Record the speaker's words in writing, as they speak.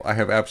I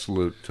have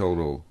absolute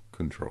total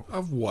control.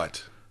 Of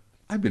what?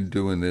 I've been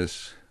doing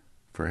this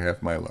for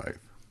half my life.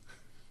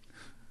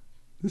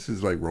 This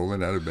is like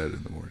rolling out of bed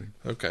in the morning.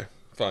 Okay,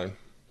 fine.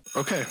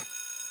 Okay.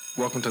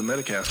 Welcome to the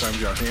Metacast. I'm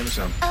Josh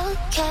Anderson.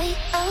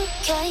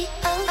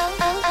 Okay.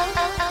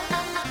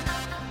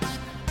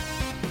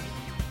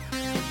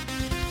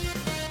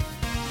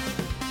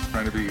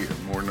 Trying to be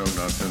more no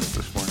nonsense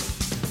this morning.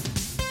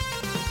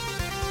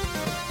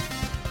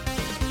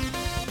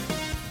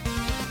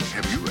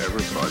 Have you ever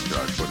thought,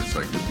 Josh, what it's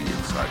like to be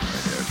inside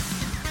my head?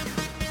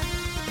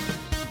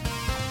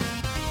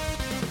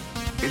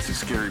 It's a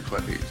scary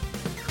place.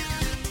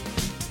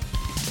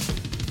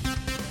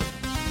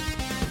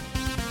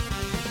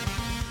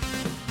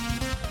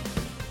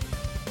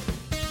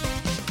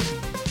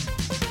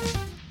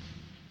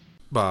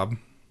 Bob,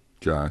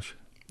 Josh.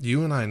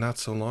 you and I not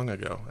so long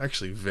ago,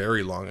 actually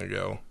very long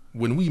ago,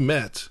 when we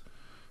met,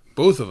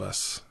 both of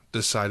us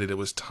decided it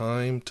was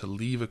time to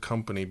leave a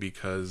company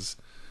because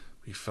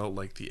we felt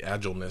like the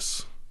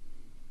agileness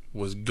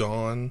was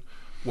gone,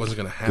 wasn't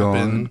going to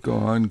happen,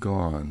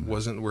 Gone.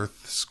 wasn't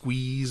worth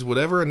squeeze,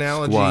 whatever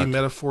analogy, Squat.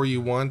 metaphor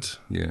you want,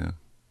 Yeah.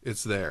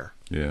 it's there.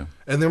 Yeah.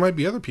 And there might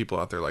be other people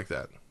out there like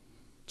that.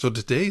 So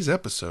today's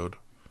episode,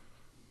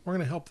 we're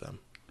going to help them.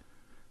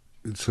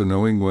 So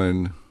knowing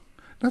when,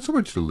 not so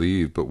much to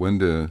leave, but when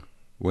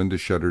to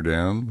shut her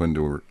down, when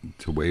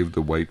to wave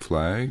the white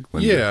flag.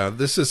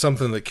 This is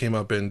something that came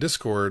up in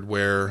Discord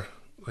where,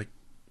 like,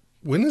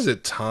 when is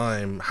it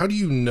time? How do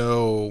you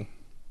know,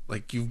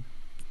 like,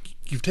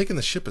 you've taken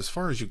the ship as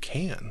far as you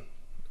can,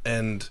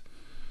 and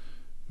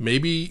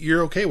maybe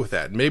you're okay with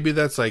that. Maybe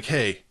that's like,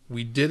 hey,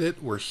 we did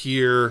it. We're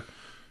here.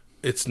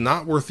 It's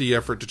not worth the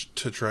effort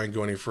to try and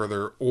go any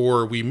further,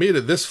 or we made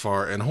it this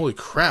far and holy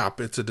crap,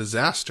 it's a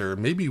disaster.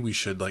 Maybe we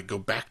should like go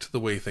back to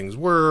the way things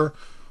were,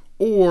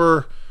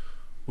 or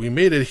we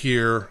made it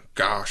here.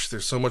 Gosh,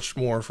 there's so much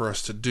more for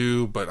us to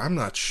do, but I'm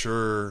not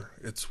sure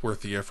it's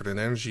worth the effort and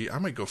energy. I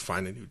might go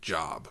find a new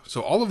job.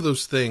 So all of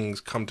those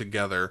things come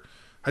together.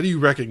 How do you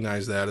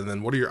recognize that? And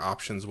then what are your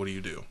options? What do you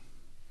do?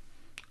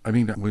 I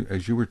mean,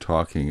 as you were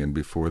talking and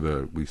before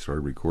we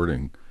started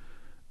recording,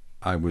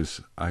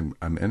 I'm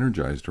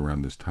energized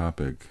around this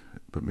topic,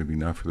 but maybe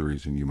not for the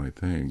reason you might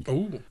think.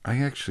 Oh,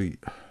 I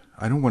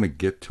don't want to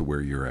get to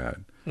where you're at.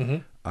 mm-hmm.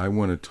 I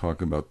want to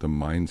talk about the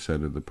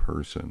mindset of the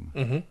person.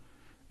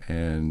 Mm-hmm.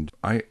 And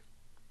I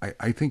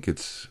think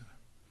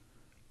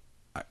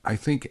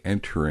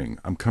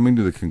I'm coming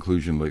to the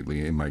conclusion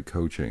lately in my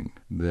coaching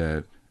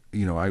that,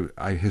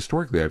 I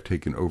historically I've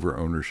taken over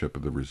ownership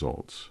of the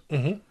results,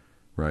 Mm-hmm.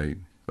 right?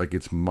 Like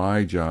it's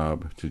my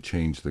job to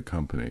change the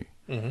company.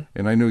 Mm-hmm.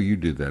 And I know you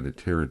did that at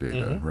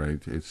Teradata, Mm-hmm.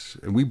 right?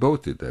 And we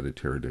both did that at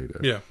Teradata.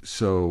 Yeah.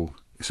 So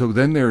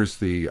then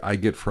there's I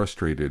get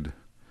frustrated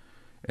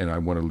and I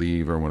want to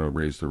leave or I want to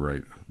raise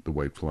the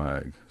white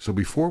flag. So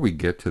before we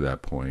get to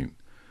that point,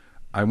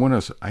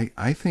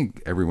 I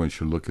think everyone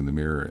should look in the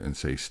mirror and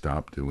say,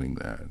 stop doing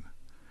that.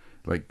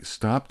 Like,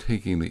 stop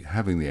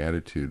having the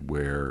attitude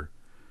where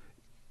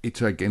it's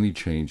like any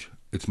change.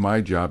 It's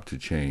my job to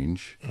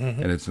change,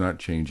 Mm-hmm. and it's not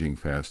changing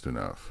fast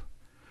enough.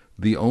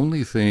 The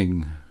only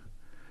thing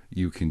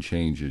you can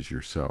change is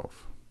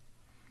yourself,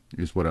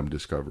 is what I'm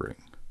discovering.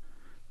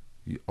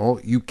 You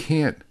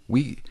can't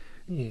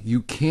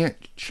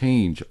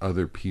change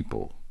other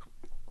people.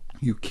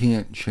 You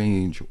can't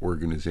change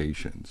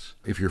organizations.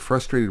 If you're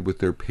frustrated with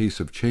their pace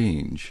of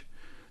change,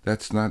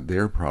 that's not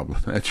their problem.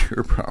 That's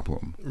your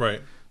problem.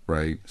 Right.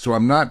 Right. So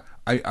I'm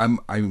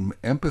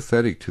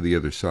empathetic to the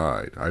other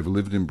side. I've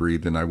lived and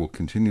breathed, and I will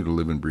continue to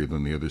live and breathe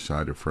on the other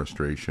side of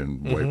frustration,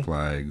 Mm-hmm. white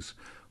flags,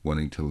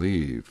 wanting to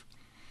leave.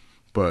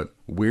 But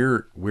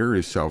where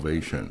is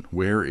salvation?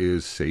 Where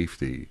is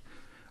safety?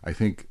 I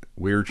think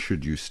where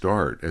should you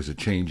start as a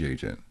change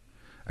agent?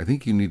 I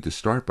think you need to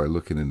start by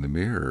looking in the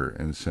mirror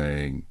and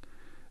saying,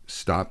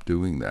 stop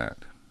doing that.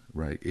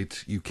 Right?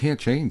 You can't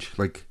change.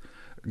 Like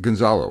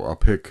Gonzalo, I'll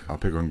pick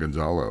on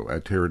Gonzalo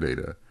at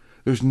Teradata.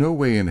 There's no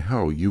way in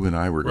hell you and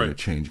I were going to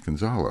change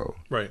Gonzalo.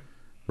 Right.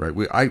 Right.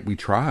 We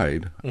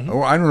tried. Mm-hmm.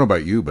 Oh, I don't know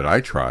about you, but I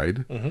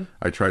tried. Mm-hmm.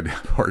 I tried to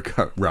work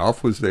out.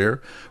 Ralph was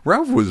there.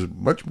 Ralph was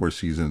much more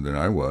seasoned than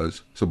I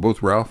was. So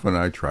both Ralph and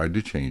I tried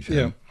to change him.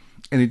 Yeah.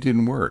 And it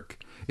didn't work.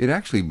 It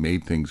actually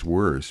made things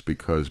worse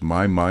because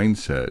my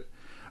mindset,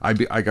 I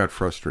got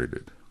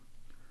frustrated.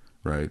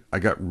 Right. I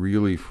got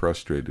really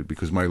frustrated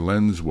because my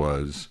lens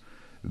was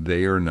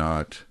they are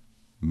not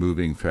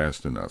moving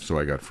fast enough. So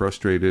I got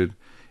frustrated.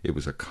 It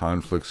was a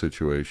conflict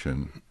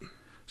situation.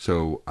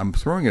 So I'm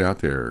throwing it out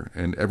there,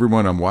 and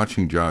everyone I'm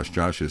watching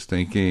Josh is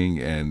thinking,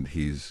 and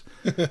he's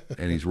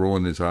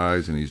rolling his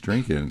eyes and he's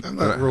drinking. I'm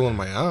not rolling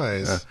my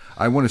eyes.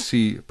 I want to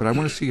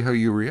see how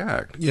you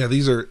react. Yeah,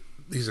 these are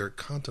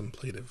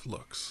contemplative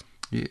looks.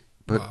 Yeah,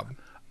 but Bob.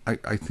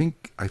 I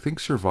think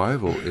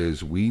survival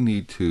is we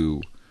need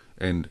to,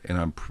 and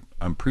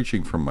I'm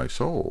preaching from my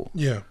soul.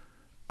 Yeah.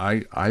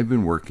 I've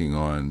been working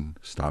on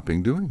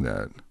stopping doing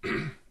that.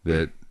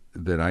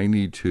 that I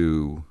need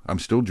to. I'm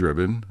still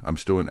driven. I'm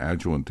still an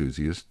agile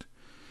enthusiast.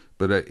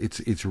 But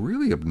it's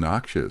really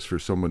obnoxious for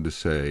someone to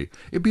say.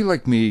 It'd be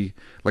like me.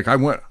 Like I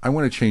want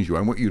to change you.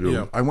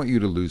 Yeah. I want you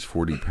to lose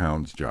 40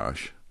 pounds,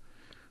 Josh.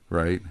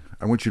 Right?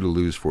 I want you to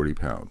lose 40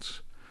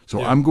 pounds.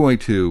 So Yeah. I'm going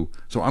to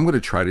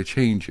try to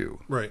change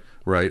you. Right.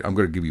 Right? I'm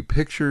going to give you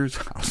pictures.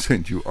 I'll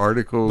send you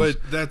articles.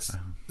 But that's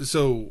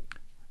so.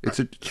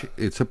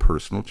 It's a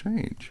personal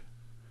change.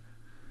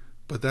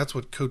 But that's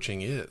what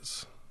coaching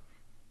is.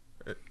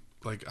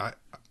 Like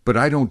But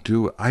I don't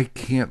do it. I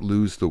can't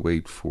lose the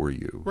weight for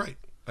you. Right.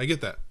 I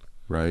get that.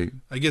 Right?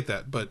 I get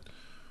that. But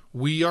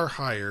we are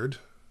hired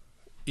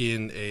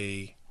in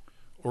a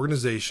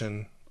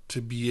organization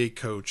to be a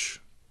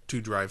coach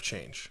to drive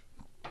change.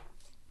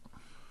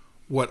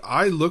 What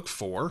I look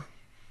for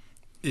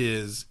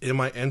is,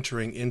 am I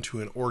entering into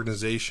an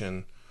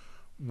organization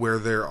where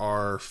there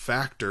are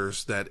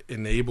factors that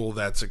enable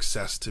that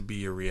success to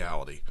be a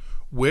reality?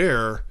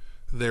 Where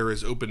there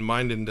is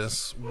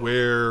open-mindedness,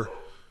 where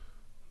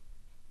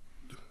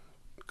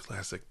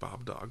classic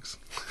Bob Dogs,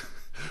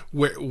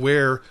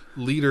 where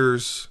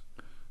leaders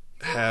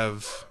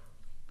have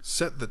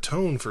set the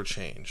tone for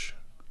change.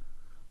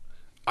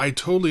 I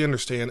totally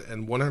understand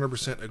and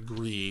 100%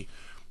 agree.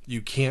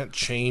 You can't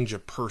change a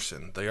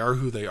person. They are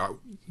who they are.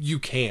 You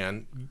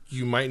can.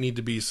 You might need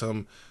to be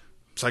some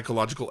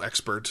psychological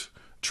expert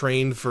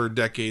trained for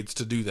decades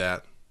to do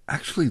that.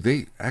 Actually,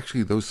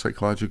 those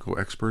psychological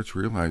experts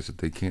realize that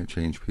they can't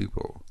change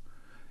people.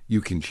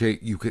 You can change.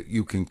 You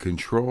can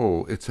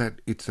control. It's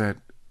that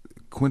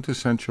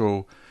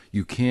quintessential.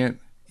 You can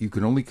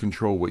only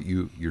control what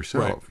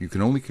yourself. Right. You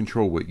can only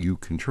control what you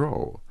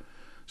control.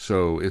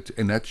 So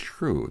and that's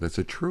true. That's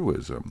a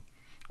truism.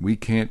 We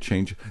can't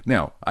change.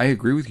 Now, I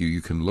agree with you.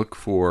 You can look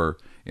for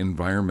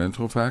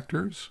environmental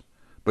factors,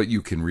 but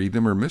you can read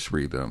them or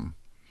misread them.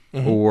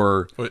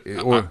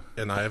 Mm-hmm.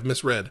 And I have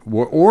misread.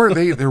 Or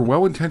they're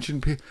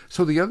well-intentioned people.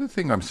 So the other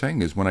thing I'm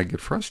saying is when I get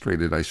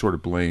frustrated, I sort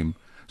of blame.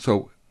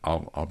 So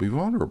I'll be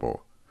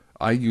vulnerable.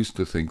 I used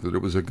to think that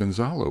it was a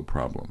Gonzalo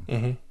problem,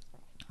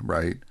 Mm-hmm.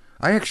 right?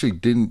 I actually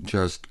didn't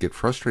just get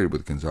frustrated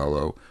with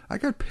Gonzalo. I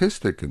got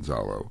pissed at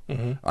Gonzalo.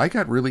 Mm-hmm. I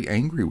got really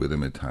angry with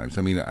him at times.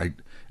 I mean,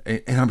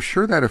 and I'm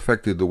sure that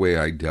affected the way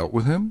I dealt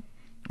with him.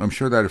 I'm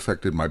sure that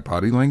affected my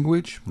body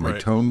language, my Right.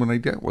 tone when I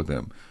dealt with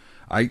him.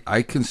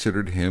 I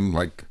considered him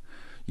like,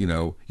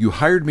 you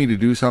hired me to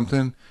do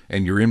something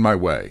and you're in my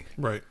way.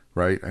 Right.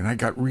 Right. And I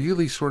got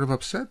really sort of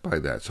upset by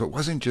that. So it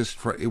wasn't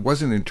it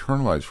wasn't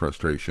internalized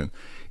frustration.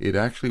 It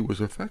actually was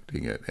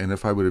affecting it. And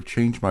if I would have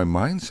changed my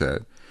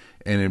mindset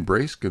and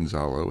embraced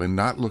Gonzalo and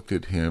not looked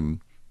at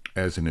him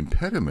as an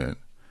impediment,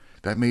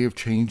 that may have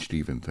changed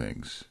even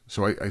things.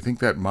 So I think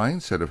that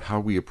mindset of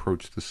how we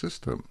approach the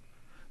system.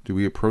 Do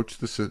we approach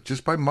the system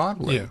just by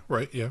modeling? Yeah.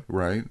 Right. Yeah.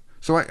 Right.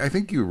 So I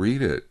think you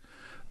read it,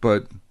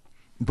 but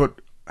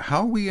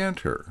how we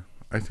enter,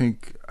 I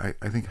think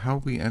how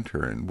we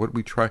enter and what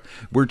we try.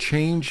 We're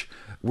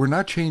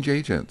not change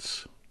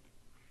agents.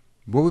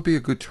 What would be a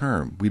good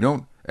term?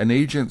 An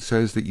agent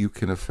says that you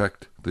can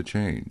affect the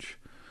change.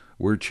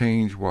 We're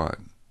change what?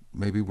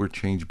 Maybe we're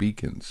change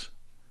beacons.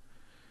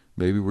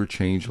 Maybe we're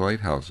change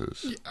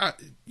lighthouses.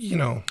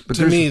 But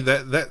to me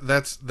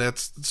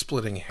that's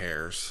splitting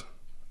hairs.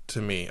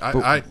 To me,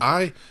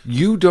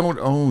 You don't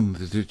own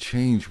the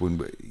change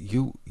when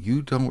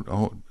you don't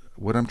own.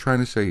 What I'm trying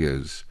to say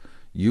is,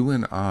 you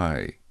and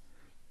I,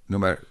 no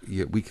matter,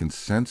 we can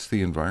sense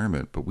the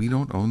environment, but we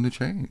don't own the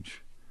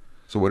change.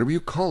 So whatever you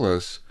call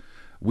us,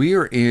 we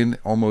are in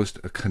almost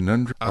a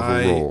conundrum of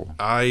a role.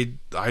 I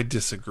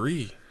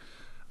disagree.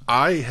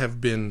 I have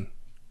been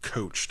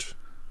coached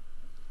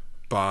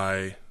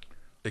by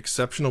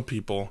exceptional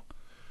people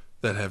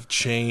that have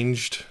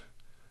changed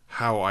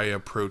how I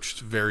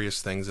approached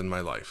various things in my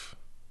life.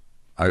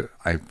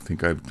 I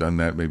think I've done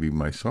that maybe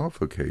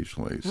myself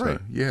occasionally. So, Right.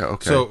 yeah,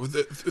 okay. So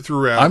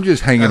throughout, I'm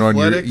just hanging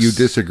athletics, on you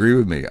disagree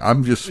with me.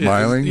 I'm just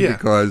smiling Yeah.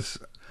 because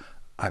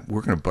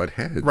we're going to butt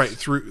heads. right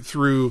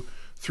through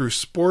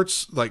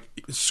sports, like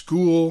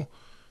school,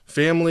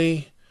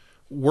 family,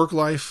 work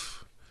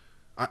life.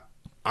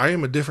 I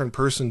am a different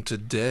person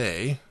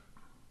today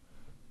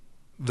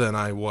than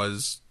I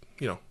was,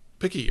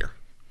 pick a year.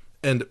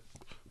 And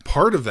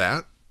part of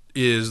that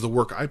is the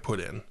work I put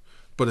in,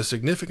 but a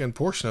significant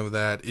portion of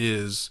that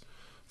is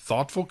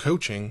thoughtful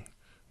coaching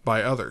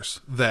by others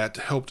that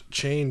helped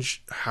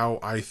change how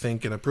I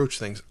think and approach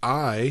things.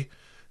 I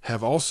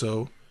have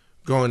also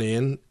gone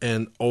in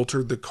and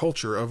altered the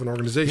culture of an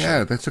organization.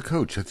 Yeah, that's a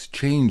coach. That's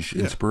change,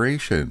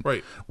 inspiration.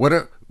 Right.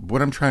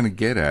 What I'm trying to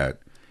get at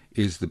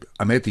is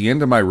I'm at the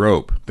end of my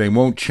rope. They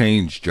won't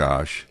change,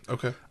 Josh.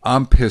 Okay.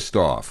 I'm pissed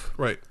off.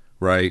 Right.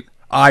 Right?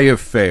 I have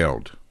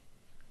failed.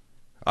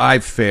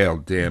 I've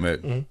failed, damn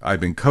it. Mm-hmm. I've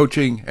been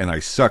coaching and I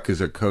suck as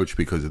a coach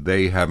because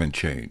they haven't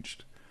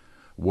changed.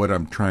 What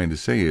I'm trying to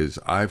say is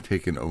I've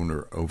taken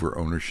over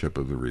ownership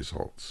of the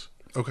results.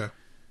 Okay.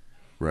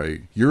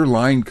 Right? You're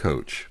line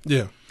coach.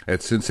 Yeah.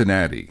 At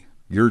Cincinnati,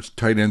 you're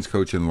tight ends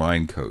coach and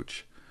line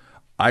coach.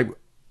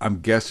 I'm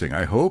guessing.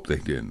 I hope they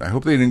didn't. I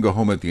hope they didn't go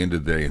home at the end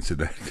of the day and said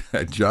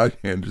that Josh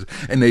Anderson.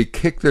 And they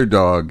kick their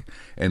dog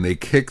and they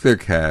kick their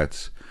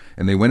cats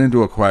and they went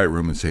into a quiet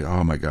room and say,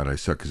 "Oh my God, I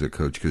suck as a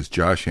coach because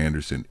Josh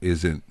Anderson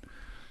isn't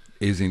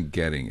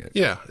getting it."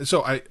 Yeah.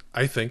 So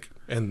I think,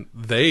 and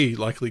they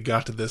likely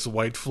got to this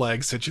white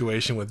flag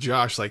situation with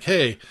Josh, like,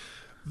 hey,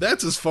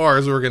 that's as far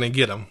as we're gonna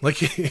get him. Like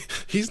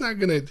he's not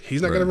gonna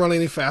run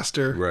any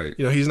faster. Right.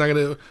 He's not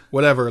gonna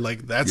whatever.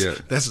 Like that's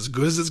as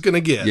good as it's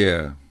gonna get.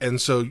 Yeah. And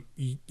so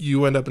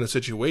you end up in a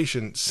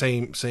situation,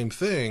 same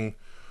thing,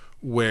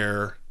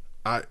 where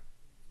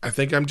I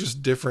think I'm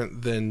just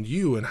different than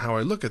you in how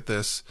I look at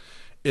this,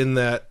 in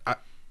that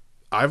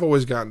I've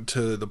always gotten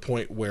to the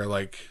point where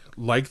like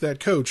that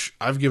coach,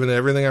 I've given it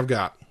everything I've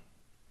got,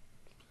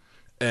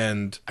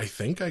 and I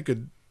think I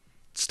could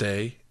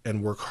stay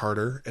and work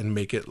harder and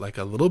make it like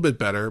a little bit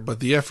better, but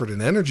the effort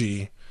and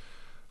energy,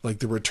 like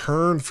the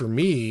return for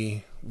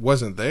me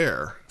wasn't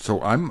there.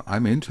 So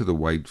I'm into the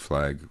white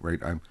flag, right?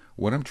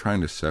 What I'm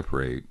trying to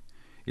separate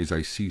is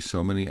I see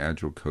so many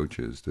agile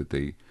coaches that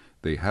they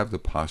have the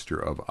posture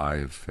of I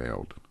have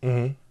failed.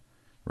 Mm-hmm.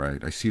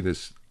 Right? I see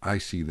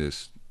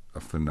this a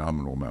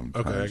phenomenal amount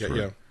of times. Okay,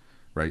 yeah.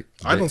 Right?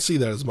 I don't see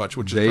that as much,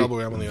 which is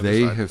probably I'm on the other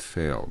They side. have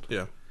failed.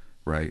 Yeah.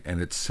 Right?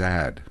 And it's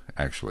sad,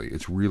 actually.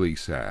 It's really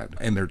sad.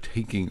 And they're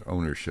taking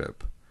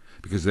ownership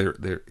because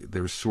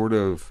they're sort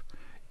of,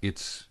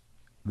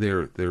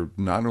 they're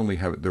not only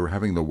they're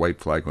having the white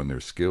flag on their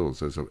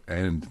skills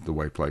and the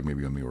white flag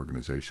maybe on the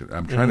organization.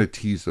 I'm trying to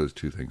tease those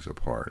two things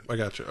apart. I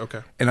got you. Okay.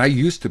 And I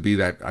used to be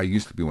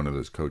one of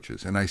those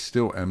coaches, and I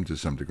still am to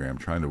some degree. I'm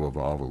trying to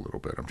evolve a little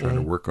bit. I'm trying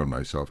to work on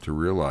myself to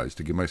realize,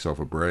 to give myself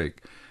a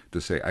break, to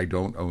say I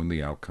don't own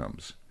the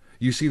outcomes.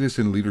 You see this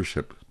in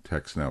leadership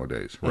texts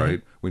nowadays,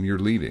 right? When you're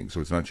leading,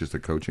 so it's not just a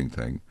coaching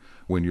thing.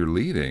 When you're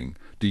leading,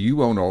 do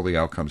you own all the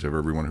outcomes of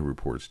everyone who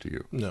reports to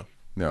you?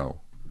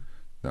 No,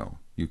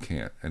 you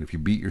can't. And if you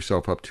beat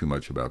yourself up too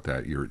much about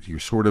that, you're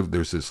sort of,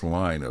 there's this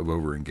line of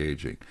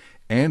over-engaging.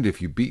 And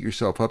if you beat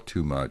yourself up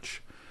too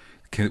much,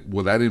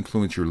 will that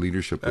influence your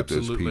leadership with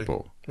those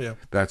people? Yeah.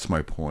 That's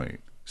my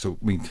point. So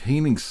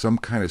maintaining some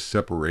kind of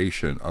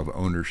separation of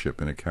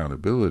ownership and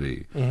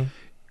accountability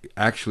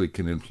actually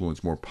can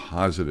influence more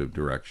positive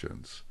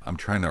directions. I'm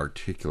trying to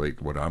articulate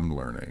what I'm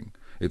learning.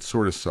 It's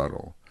sort of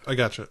subtle. I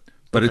gotcha.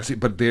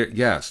 But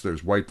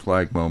there's white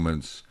flag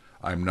moments.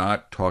 I'm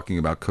not talking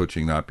about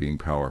coaching not being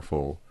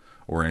powerful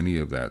or any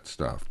of that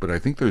stuff. But I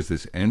think there's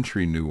this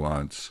entry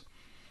nuance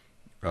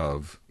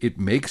of it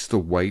makes the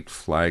white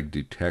flag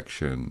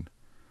detection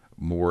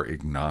more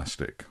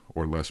agnostic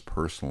or less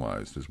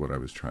personalized is what I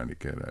was trying to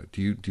get at.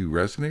 Do you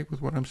resonate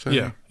with what I'm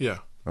saying? Yeah.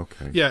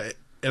 Okay. Yeah,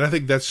 and I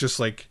think that's just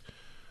like,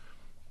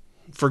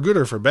 for good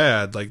or for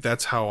bad, like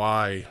that's how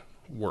I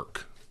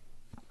work.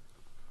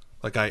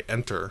 Like I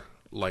enter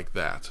like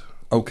that.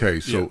 Okay,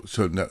 so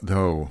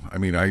no, I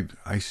mean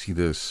I see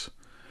this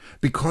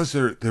because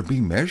they're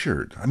being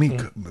measured. I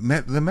mean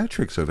the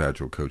metrics of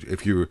agile coach.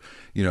 If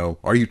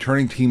are you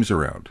turning teams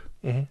around?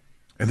 And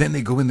then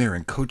they go in there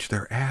and coach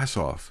their ass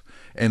off,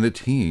 and the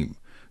team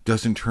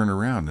doesn't turn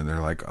around, and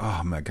they're like,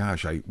 oh my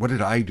gosh, what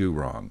did I do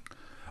wrong?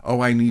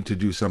 Oh, I need to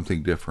do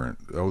something different.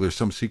 Oh, there's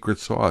some secret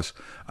sauce.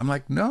 I'm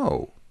like,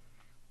 no.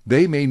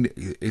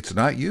 It's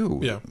not you.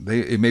 Yeah.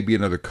 It may be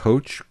another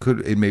coach.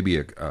 It may be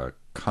a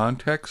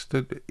context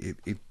that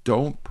it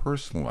don't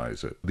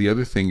personalize it. The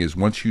other thing is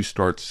once you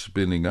start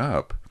spinning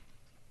up,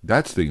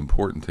 that's the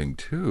important thing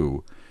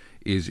too.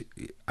 Is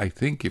I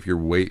think if you're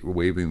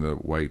waving the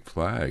white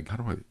flag,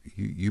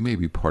 you may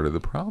be part of the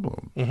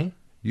problem.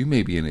 You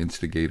may be an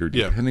instigator,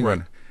 depending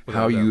on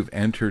how you've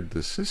entered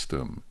the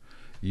system.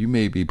 You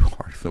may be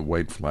part of the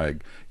white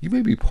flag. You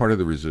may be part of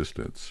the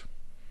resistance.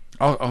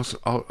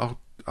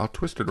 I'll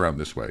twist it around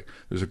this way.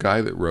 There's a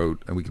guy that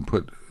wrote, and we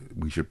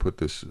should put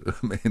this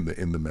in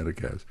the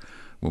Metacast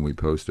when we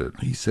post it.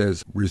 He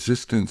says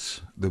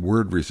resistance, the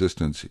word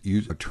resistance,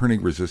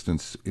 turning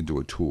resistance into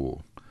a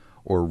tool,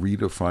 or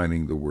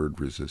redefining the word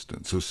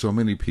resistance. So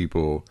many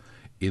people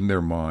in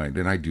their mind,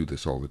 and I do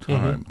this all the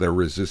time, they're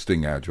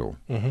resisting agile.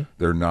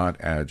 They're not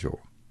agile.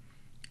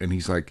 And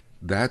he's like,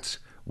 that's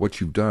what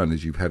you've done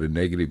is you put a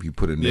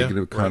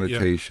negative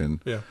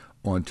connotation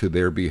onto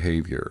their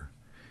behavior.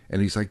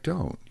 And he's like,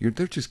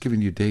 they're just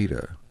giving you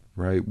data,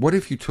 right? What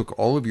if you took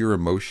all of your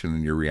emotion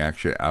and your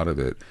reaction out of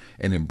it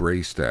and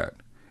embraced that?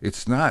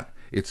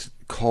 It's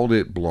called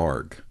it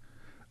blarg.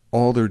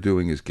 All they're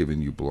doing is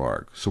giving you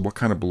blarg. So what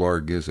kind of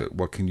blarg is it?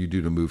 What can you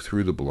do to move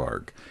through the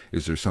blarg?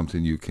 Is there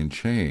something you can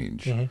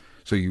change?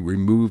 So you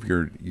remove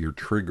your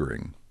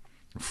triggering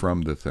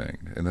from the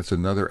thing. And that's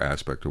another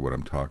aspect of what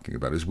I'm talking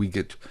about, is we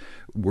get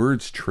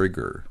words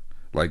trigger.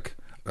 Like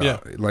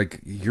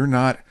you're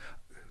not...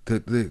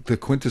 The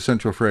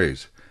quintessential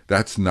phrase,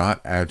 that's not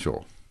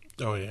agile.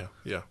 Oh,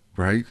 yeah.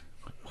 Right?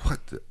 What?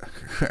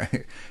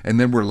 And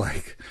then we're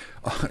like,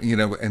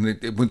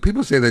 and when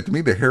people say that to me,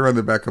 the hair on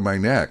the back of my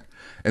neck,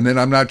 and then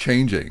I'm not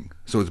changing.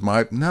 So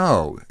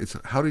it's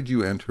how did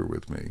you enter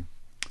with me?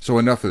 So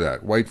enough of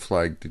that. White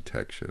flag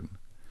detection.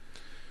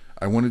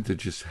 I wanted to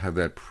just have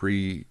that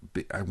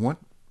I want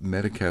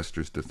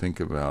Metacasters to think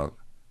about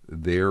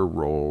their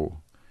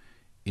role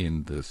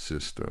in the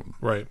system.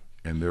 Right.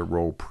 and their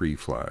role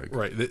pre-flag.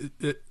 Right.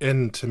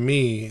 And to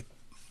me,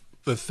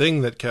 the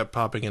thing that kept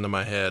popping into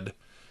my head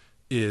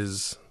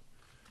is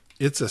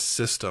it's a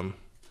system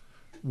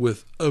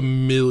with a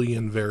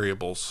million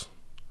variables.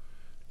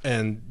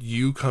 And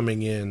you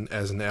coming in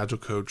as an Agile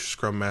coach,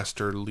 Scrum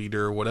Master,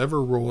 leader, whatever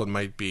role it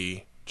might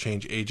be,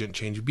 change agent,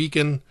 change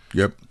beacon,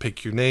 Yep.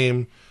 pick your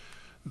name.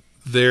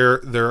 There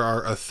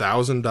are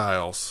 1,000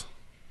 dials,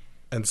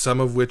 and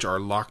some of which are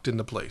locked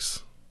into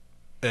place.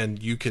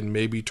 And you can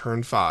maybe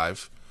turn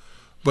 5.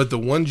 But the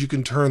ones you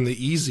can turn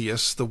the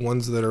easiest, the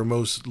ones that are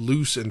most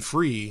loose and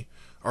free,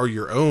 are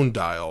your own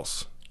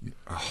dials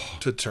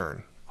to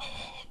turn.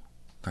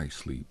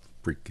 Nicely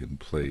freaking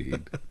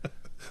played.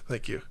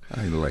 Thank you.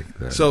 I like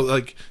that. So,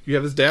 like, you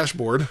have this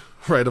dashboard,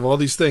 right, of all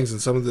these things,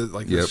 and some of the,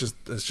 like, Yep.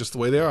 it's just the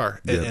way they are.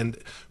 Yep.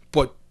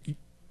 But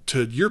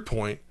to your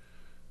point,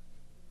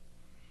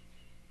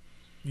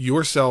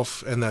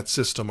 yourself and that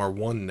system are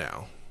one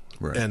now.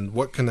 Right. And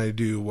what can I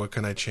do? What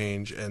can I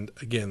change? And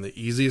again, the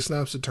easiest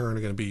knobs to turn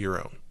are going to be your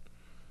own.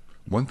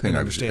 One thing, and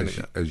I was,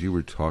 understanding that. as you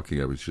were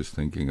talking, I was just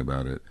thinking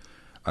about it.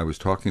 I was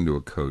talking to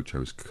a coach. I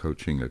was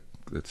coaching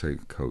let's say,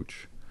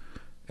 coach,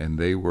 and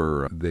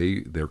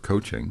they're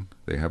coaching.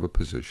 They have a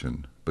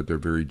position, but they're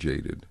very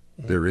jaded.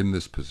 Mm-hmm. They're in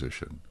this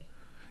position.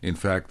 In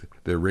fact,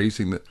 they're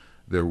raising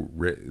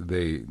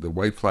the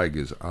white flag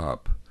is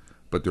up,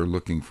 but they're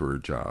looking for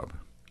a job,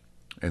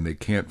 and they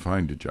can't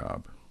find a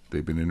job.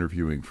 They've been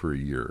interviewing for a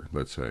year,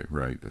 let's say,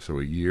 right? So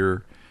a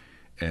year,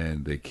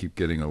 and they keep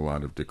getting a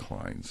lot of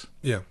declines.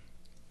 Yeah.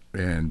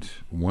 And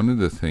one of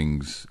the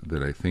things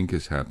that I think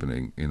is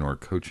happening in our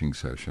coaching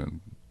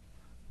session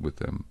with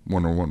them,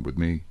 one-on-one with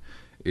me,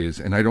 is,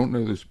 and I don't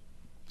know this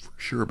for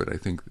sure, but I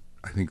think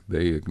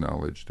they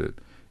acknowledged it,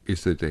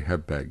 is that they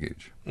have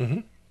baggage.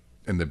 Mm-hmm.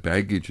 And the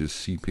baggage is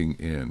seeping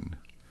in.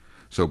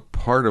 So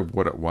part of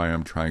why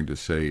I'm trying to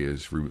say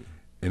is,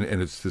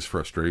 and it's this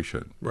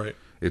frustration. Right.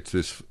 It's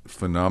this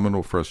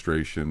phenomenal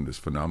frustration, this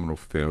phenomenal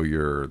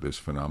failure, this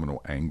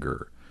phenomenal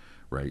anger,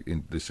 right?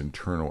 In this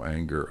internal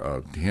anger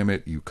of, damn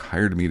it, you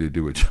hired me to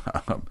do a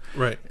job,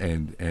 right?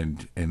 And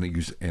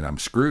I'm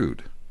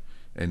screwed,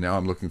 and now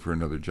I'm looking for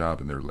another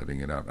job, and they're letting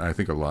it out. And I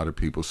think a lot of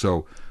people.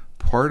 So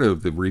part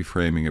of the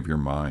reframing of your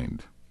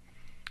mind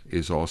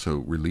is also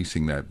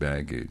releasing that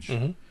baggage,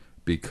 mm-hmm.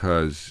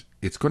 because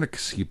it's going to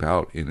seep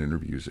out in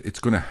interviews.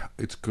 It's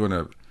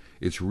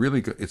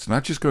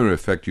not just going to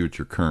affect you at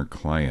your current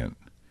client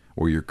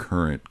or your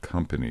current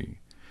company,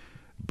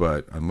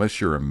 but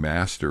unless you're a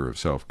master of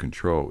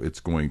self-control,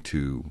 it's going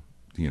to,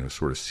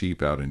 sort of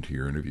seep out into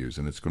your interviews,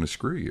 and it's going to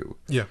screw you.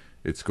 Yeah.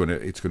 It's going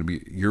to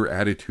be, your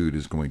attitude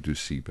is going to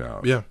seep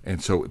out. Yeah.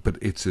 And so, but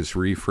it's this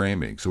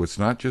reframing. So it's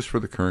not just for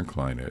the current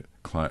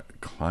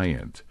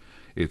client.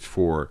 It's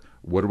for,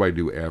 what do I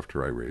do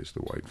after I raise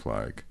the white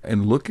flag?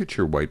 And look at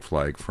your white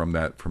flag from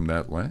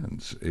that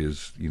lens.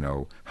 Is,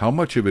 how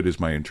much of it is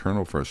my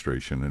internal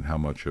frustration and how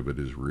much of it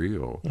is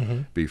real,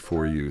 mm-hmm.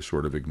 before you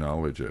sort of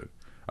acknowledge it.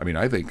 I mean,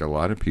 I think a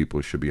lot of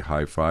people should be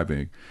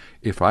high-fiving.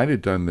 If I'd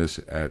have done this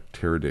at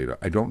Teradata,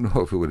 I don't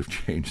know if it would have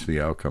changed the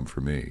outcome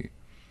for me,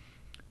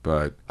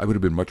 but I would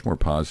have been much more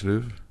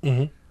positive.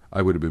 Mm-hmm.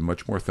 I would have been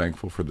much more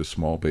thankful for the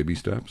small baby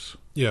steps.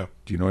 Yeah.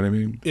 Do you know what I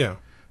mean? Yeah.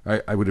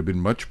 I would have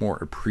been much more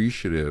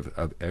appreciative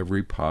of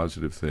every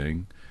positive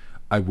thing.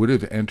 I would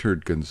have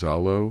entered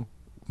Gonzalo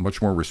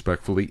much more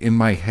respectfully in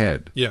my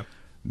head. Yeah.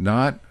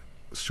 Not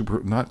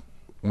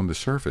on the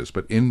surface,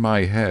 but in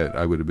my head,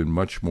 I would have been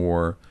much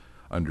more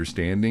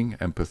understanding,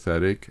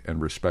 empathetic, and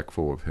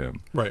respectful of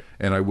him. Right.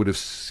 And I would have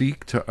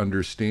seeked to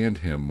understand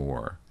him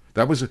more.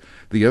 That was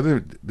the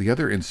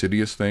other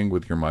insidious thing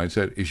with your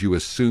mindset, is you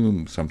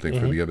assume something,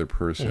 mm-hmm. for the other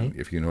person, mm-hmm.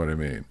 if you know what I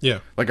mean. Yeah.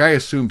 Like, I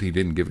assumed he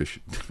didn't give a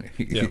shit.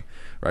 Yeah.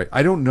 Right?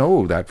 I don't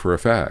know that for a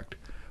fact,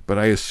 but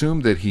I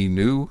assumed that he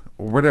knew,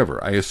 or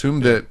whatever. I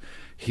assumed, yeah. that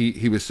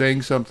he was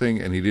saying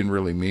something and he didn't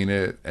really mean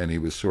it, and he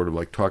was sort of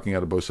like talking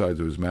out of both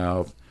sides of his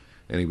mouth,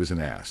 and he was an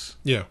ass.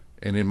 Yeah.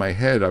 And in my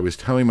head, I was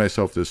telling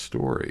myself this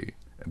story,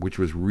 which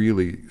was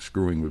really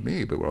screwing with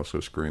me, but also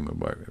screwing with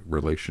my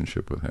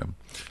relationship with him.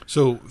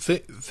 So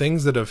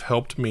things that have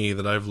helped me,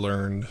 that I've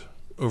learned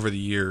over the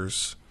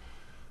years,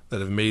 that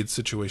have made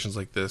situations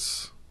like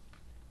this,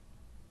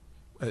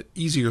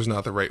 easier is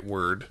not the right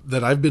word,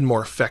 that I've been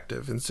more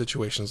effective in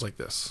situations like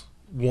this.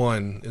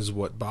 One is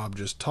what Bob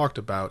just talked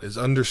about, is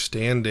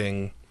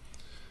understanding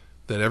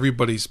that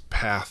everybody's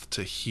path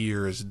to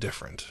here is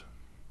different.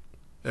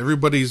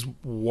 Everybody's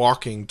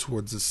walking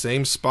towards the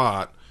same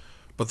spot,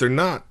 but they're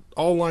not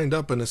all lined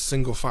up in a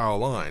single file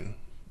line.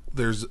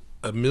 There's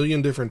a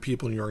million different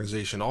people in your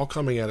organization, all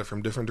coming at it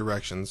from different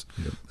directions,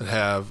 yep. that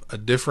have a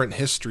different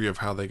history of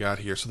how they got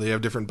here. So they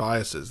have different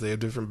biases, they have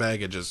different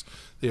baggages,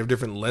 they have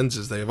different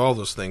lenses, they have all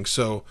those things.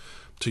 So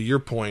to your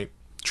point,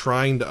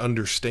 trying to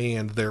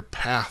understand their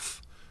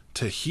path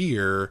to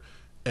here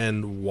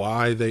and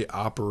why they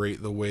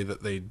operate the way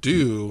that they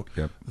do,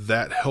 yep.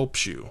 that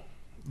helps you.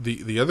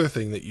 The other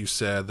thing that you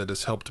said that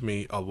has helped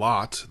me a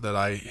lot, that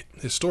I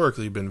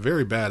historically been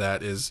very bad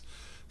at, is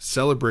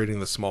celebrating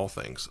the small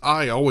things.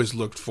 I always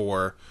looked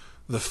for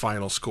the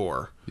final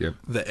score. Yep.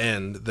 The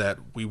end, that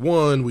we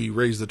won, we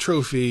raise the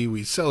trophy,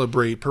 we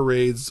celebrate,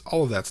 parades,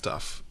 all of that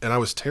stuff. And I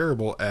was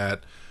terrible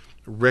at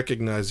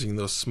recognizing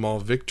those small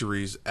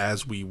victories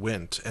as we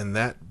went, and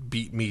that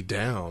beat me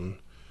down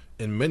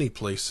in many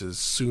places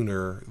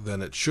sooner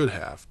than it should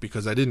have,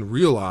 because I didn't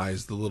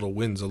realize the little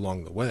wins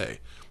along the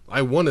way.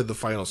 I wanted the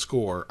final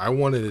score. I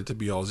wanted it to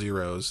be all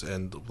zeros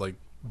and like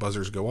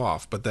buzzers go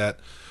off, but that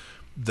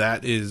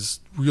is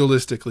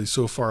realistically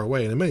so far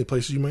away, and in many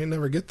places you might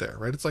never get there,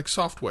 right? It's like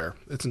software.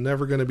 It's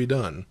never going to be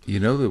done. You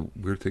know, the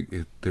weird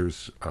thing,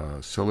 there's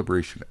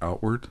celebration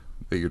outward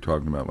that you're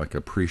talking about, like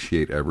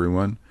appreciate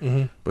everyone,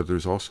 but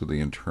there's also the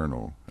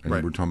internal, and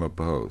Right. we're talking about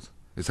both.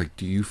 It's like,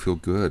 do you feel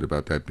good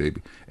about that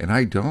baby? And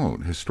I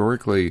don't.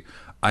 Historically,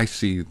 I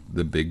see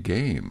the big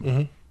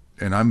game,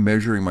 and I'm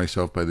measuring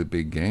myself by the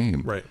big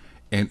game. Right.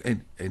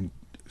 And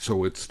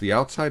so it's the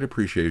outside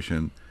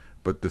appreciation,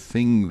 but the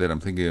thing that I'm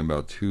thinking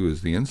about too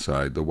is the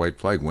inside, the white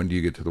flag. When do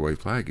you get to the white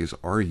flag? Is,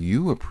 are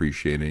you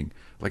appreciating,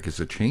 like as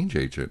a change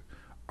agent,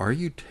 are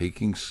you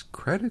taking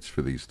credits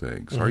for these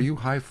things? Are you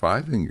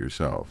high-fiving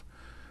yourself?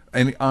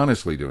 And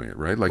honestly doing it,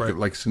 right? Like Right.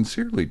 like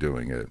sincerely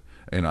doing it.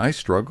 And I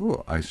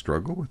struggle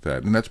with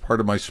that. And that's part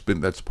of my spin,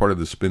 that's part of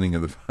the spinning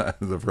of the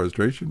the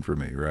frustration for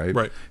me, right?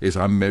 Right. Is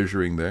I'm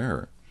measuring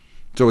there.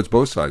 So it's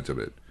both sides of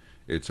it.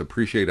 It's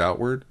appreciate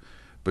outward,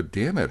 but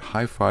damn it,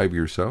 high five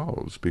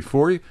yourselves.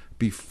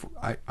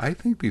 I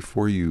think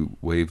before you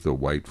wave the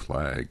white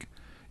flag,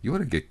 you ought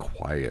to get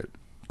quiet.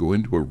 Go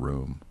into a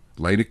room,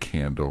 light a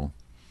candle,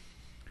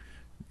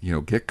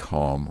 get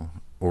calm,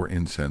 or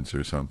incense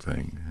or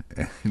something,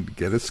 and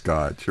get a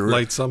scotch or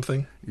Light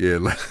something. yeah,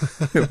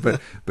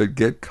 but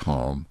get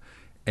calm,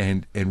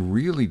 and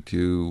really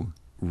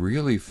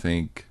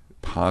think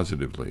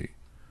positively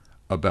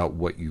about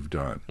what you've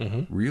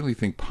done. Really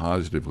think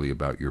positively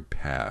about your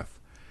path,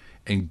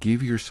 and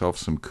give yourself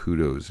some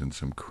kudos and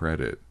some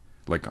credit,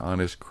 like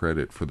honest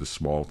credit for the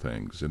small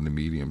things and the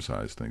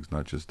medium-sized things,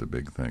 not just the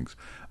big things.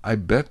 I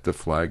bet the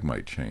flag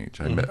might change.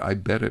 I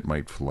bet it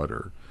might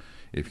flutter.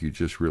 If you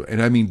just really,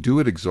 and I mean, do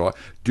it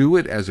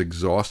as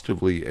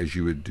exhaustively as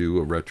you would do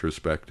a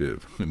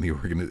retrospective in the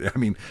organization. I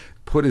mean,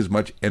 put as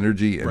much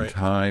energy and Right.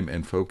 time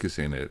and focus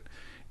in it,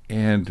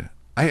 and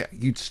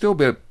you'd still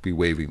be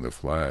waving the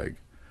flag,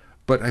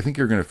 but I think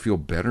you're going to feel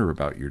better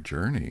about your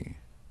journey.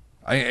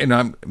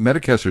 I'm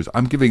Metacasters.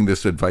 I'm giving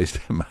this advice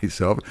to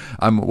myself.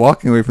 I'm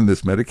walking away from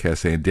this Metacast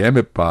saying, "Damn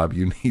it, Bob,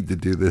 you need to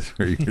do this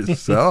for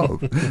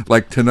yourself."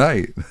 Like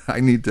tonight,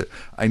 I need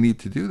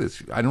to do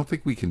this. I don't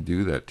think we can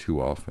do that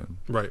too often.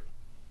 Right.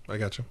 I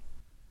got you.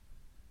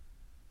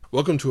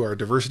 Welcome to our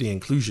diversity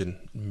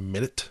inclusion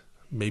minute.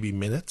 Maybe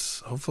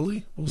minutes,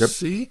 hopefully. We'll Yep.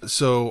 see.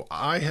 So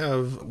I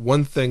have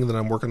one thing that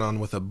I'm working on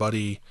with a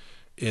buddy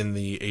in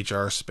the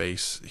HR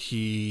space.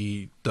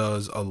 He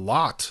does a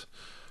lot,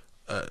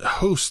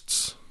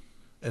 hosts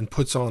and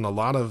puts on a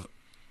lot of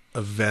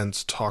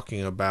events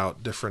talking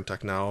about different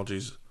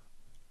technologies,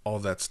 all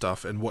that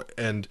stuff.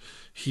 And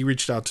he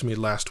reached out to me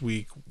last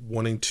week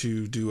wanting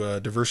to do a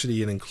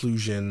diversity and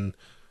inclusion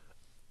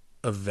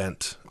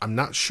event. I'm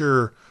not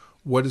sure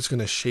what it's going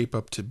to shape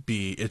up to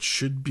be. It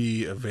should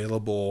be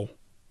available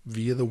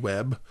via the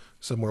web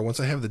somewhere once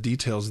I have the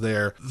details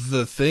there.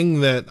 The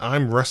thing that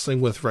I'm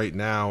wrestling with right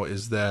now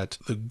is that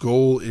the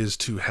goal is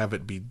to have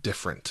it be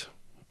different.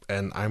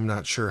 And I'm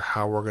not sure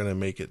how we're going to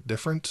make it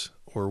different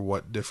or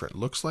what different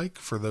looks like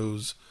for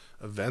those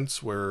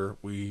events where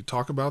we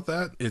talk about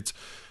that.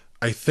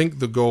 I think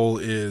the goal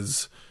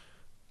is,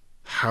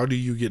 how do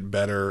you get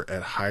better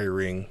at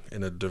hiring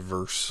in a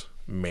diverse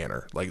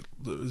manner? Like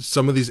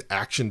some of these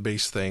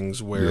action-based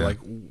things where Yeah. like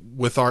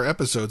with our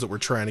episodes that we're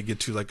trying to get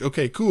to, like,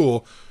 okay,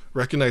 cool,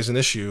 recognize an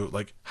issue,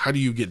 like how do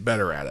you get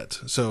better at it?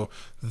 So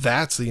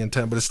that's the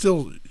intent, but it's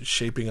still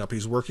shaping up.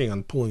 He's working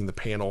on pulling the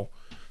panel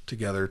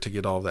together to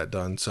get all of that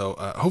done. So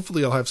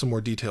hopefully I'll have some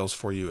more details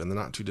for you in the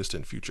not too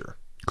distant future.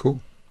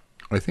 Cool.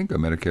 I think a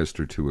Metacast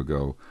or two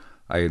ago,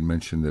 I had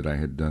mentioned that I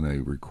had done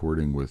a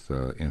recording with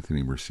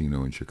Anthony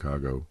Mercino in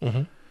Chicago,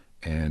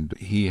 and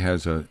he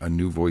has a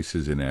New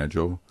Voices in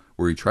Agile,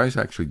 where he tries to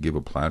actually give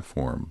a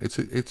platform.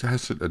 It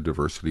has a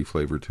diversity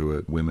flavor to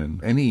it. Women,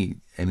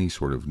 any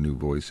sort of new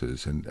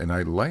voices, and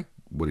I like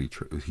what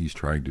he's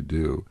trying to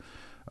do.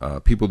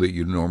 People that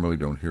you normally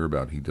don't hear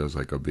about. He does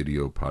like a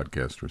video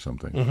podcast or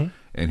something,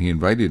 and he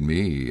invited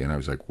me, and I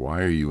was like,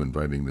 "Why are you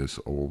inviting this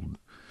old,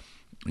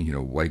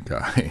 white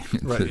guy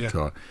Right, to yeah.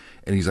 talk?"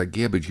 And he's like,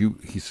 "Yeah, but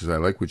he says, I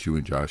like what you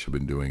and Josh have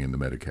been doing in the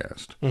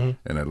Metacast,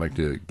 and I'd like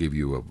to give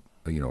you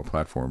a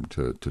platform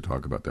to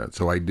talk about that."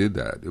 So I did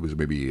that. It was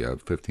maybe a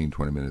 15,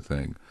 20-minute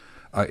thing.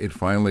 It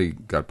finally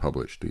got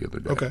published the other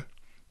day. Okay.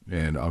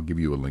 And I'll give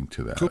you a link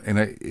to that. Cool.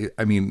 And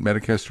I mean,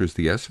 Metacasters,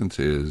 the essence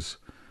is,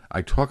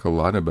 I talk a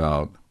lot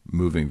about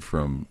moving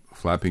from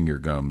flapping your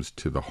gums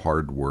to the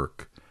hard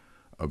work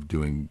of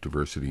doing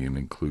diversity and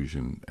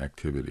inclusion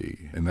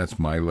activity. And that's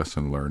my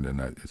lesson learned, and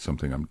it's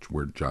something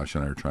where Josh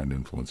and I are trying to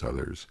influence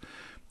others,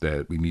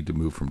 that we need to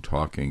move from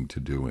talking to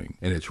doing.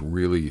 And it's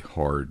really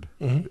hard.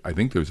 I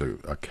think there's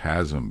a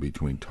chasm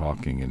between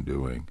talking and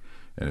doing.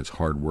 and it's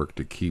hard work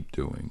to keep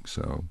doing.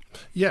 So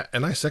Yeah,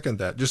 and I second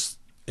that. Just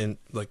in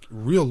like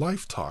real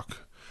life talk,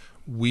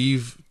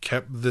 we've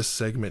kept this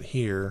segment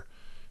here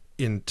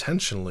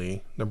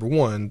intentionally, number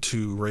one,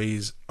 to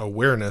raise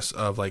awareness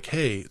of like,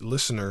 hey,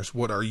 listeners,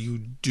 what are you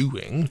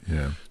doing?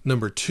 yeah,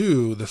 Number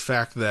two, the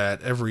fact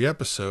that every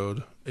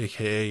episode,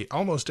 aka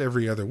almost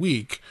every other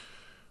week,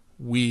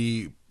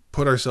 we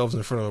put ourselves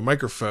in front of a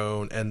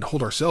microphone and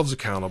hold ourselves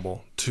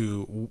accountable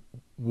to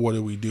what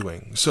are we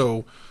doing.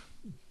 So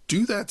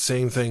do that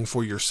same thing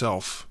for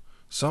yourself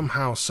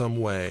somehow, some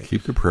way.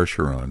 keep the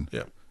pressure on.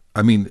 Yeah.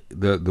 I mean,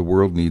 the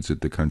world needs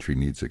it. The country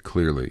needs it.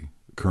 Clearly,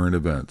 current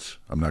events.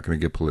 I'm not going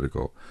to get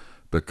political,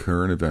 but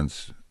current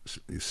events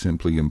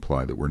simply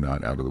imply that we're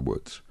not out of the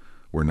woods.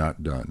 We're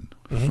not done.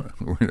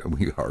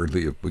 We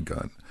hardly have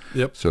begun.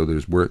 Yep. So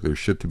there's work. There's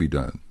shit to be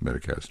done,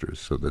 Metacasters.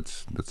 So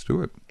let's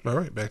do it. All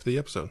right, back to the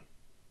episode.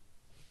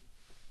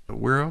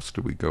 Where else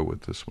do we go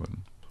with this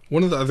one?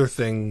 One of the other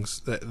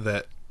things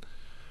that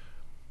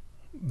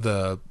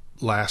the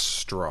last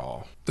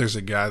straw, there's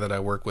a guy that I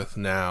work with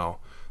now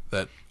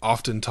that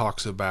often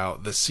talks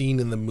about the scene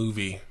in the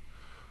movie,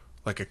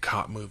 like a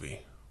cop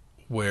movie,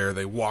 where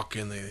they walk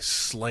in, they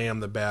slam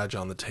the badge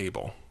on the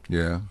table,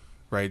 Yeah.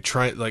 right?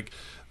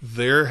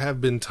 There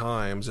have been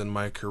times in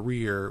my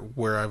career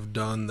where I've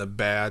done the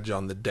badge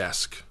on the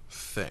desk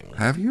thing.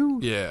 Have you?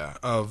 Yeah,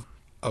 of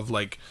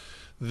like,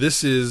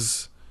 this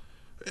is,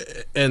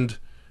 and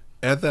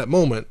at that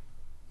moment,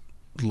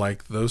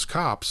 like those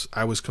cops,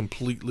 I was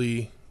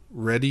completely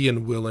ready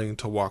and willing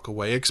to walk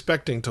away,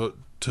 expecting to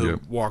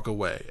Yep. walk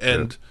away.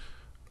 And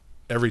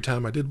every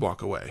time I did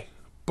walk away.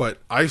 But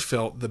I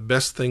felt the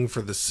best thing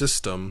for the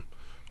system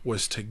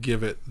was to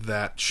give it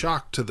that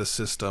shock to the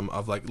system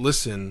of like,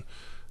 listen,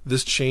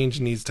 this change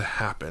needs to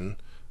happen.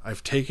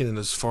 I've taken it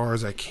as far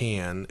as I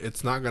can.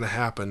 It's not going to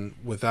happen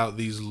without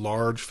these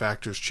large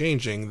factors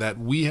changing that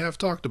we have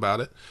talked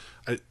about it.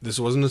 This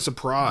wasn't a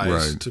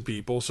surprise Right. to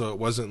people, so it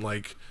wasn't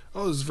like,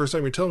 oh, this is the first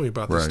time you're telling me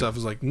about this Right. stuff.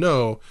 It's like,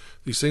 no,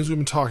 these things we've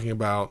been talking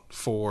about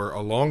for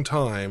a long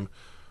time,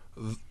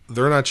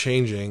 they're not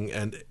changing,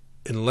 and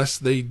unless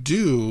they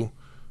do,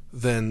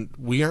 then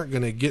we aren't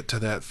going to get to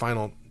that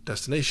final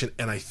destination.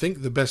 And I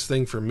think the best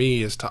thing for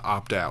me is to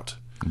opt out.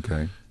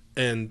 Okay.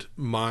 And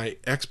my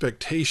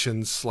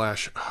expectation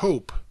 /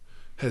 hope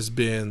has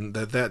been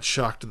that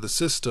shock to the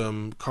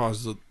system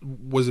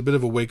was a bit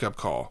of a wake up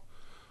call.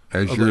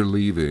 As Of you're like-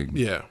 leaving.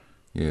 Yeah,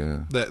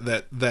 Yeah.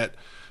 that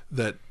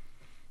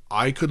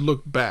I could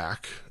look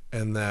back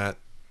and that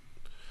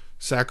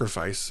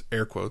sacrifice,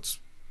 air quotes,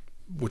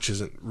 which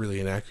isn't really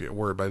an accurate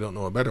word, but I don't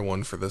know a better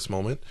one for this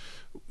moment,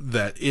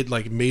 that it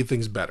like made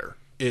things better.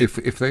 If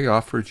they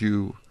offered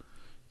you,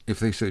 if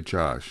they said,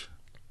 Josh,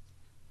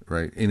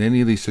 right, in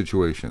any of these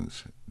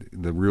situations,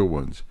 the real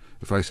ones,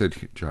 if I said,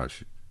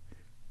 Josh,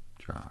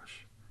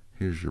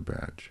 here's your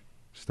badge.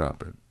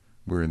 Stop it.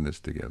 We're in this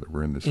together.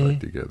 We're in this fight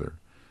together.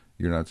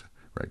 You're not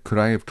right. Could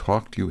I have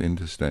talked you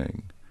into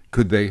staying?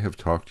 Could they have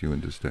talked you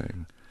into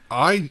staying?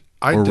 I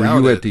Or were doubt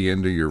you it. at the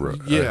end of your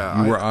road?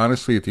 Yeah, you were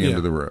honestly at the end Yeah,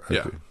 of the road.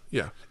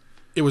 yeah.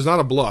 It was not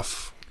a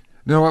bluff.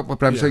 No,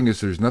 what I'm Yeah. saying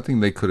is there's nothing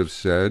they could have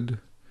said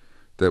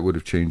that would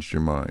have changed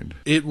your mind.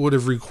 It would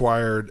have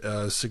required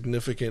a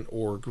significant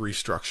org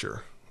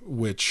restructure,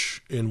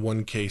 which in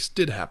one case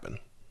did happen.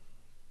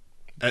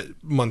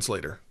 Months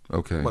later.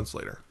 Okay. Months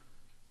later.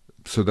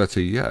 So that's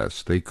a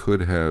yes. They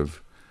could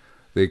have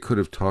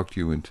talked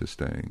you into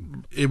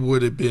staying. It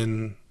would have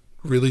been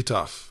really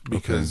tough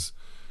because,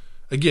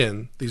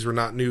 again, these were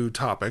not new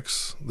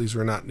topics. These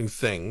were not new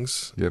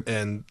things. Yep.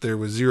 And there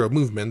was zero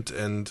movement.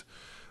 And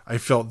I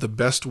felt the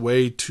best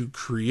way to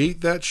create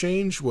that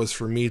change was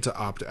for me to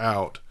opt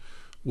out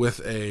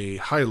with a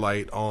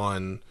highlight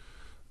on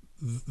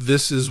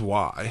this is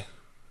why.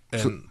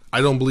 And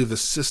I don't believe the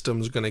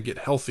system's going to get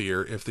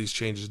healthier if these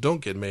changes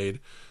don't get made.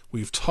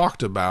 We've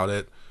talked about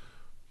it.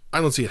 I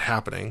don't see it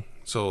happening.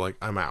 So, like,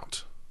 I'm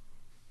out.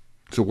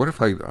 So what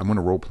if I'm going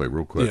to role play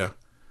real quick. Yeah.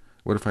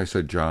 What if I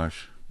said,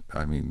 Josh,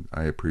 I mean,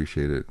 I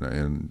appreciate it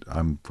and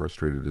I'm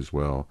frustrated as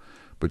well.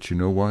 But you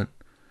know what?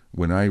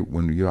 When I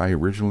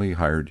originally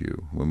hired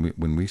you,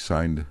 when we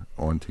signed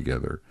on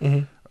together,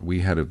 we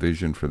had a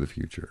vision for the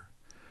future.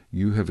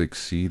 You have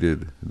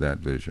exceeded that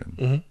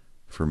vision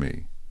for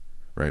me.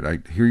 Right? I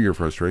hear your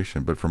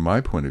frustration, but from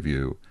my point of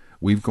view,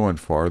 we've gone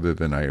farther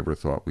than I ever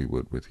thought we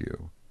would with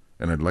you.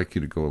 And I'd like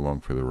you to go along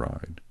for the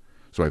ride.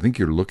 So I think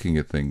you're looking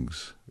at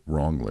things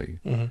wrongly,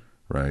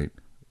 right?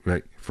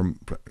 Right. From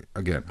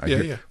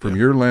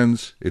your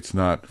lens, it's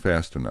not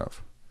fast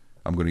enough.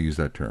 I'm going to use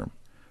that term.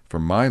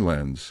 From my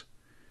lens,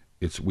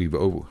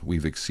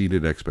 we've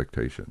exceeded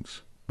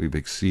expectations. We've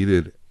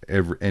exceeded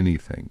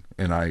anything,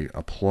 and I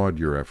applaud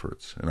your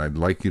efforts. And I'd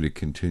like you to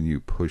continue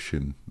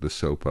pushing the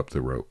soap up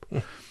the rope.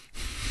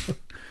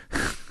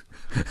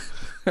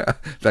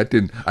 That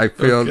didn't. I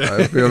failed.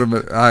 Okay. I failed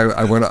him.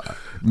 I went.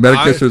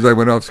 Medicus says I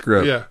went off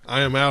script. Yeah,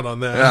 I am out on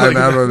that. Yeah, I'm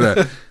out on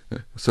that.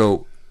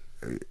 So,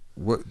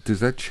 what does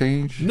that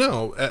change?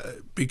 No,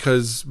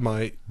 because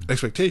my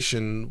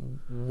expectation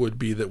would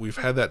be that we've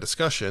had that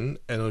discussion,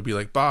 and it would be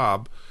like,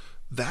 Bob,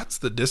 That's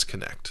the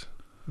disconnect.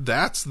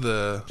 That's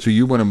the... So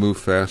you want to move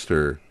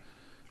faster.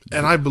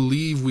 And I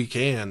believe we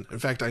can. In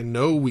fact, I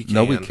know we can.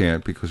 No, we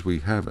can't because we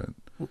haven't.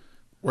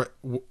 Right.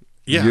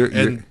 Yeah,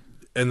 You're-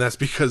 and that's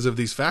because of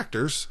these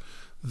factors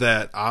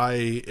that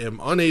I am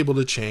unable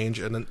to change,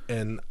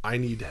 and I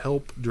need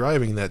help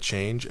driving that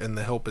change, and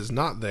the help is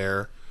not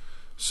there.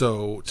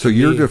 So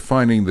you're me-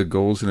 defining the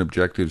goals and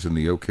objectives and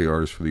the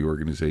OKRs for the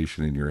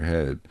organization in your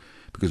head,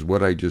 because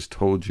what I just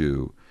told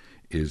you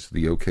is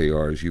the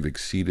OKRs. You've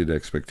exceeded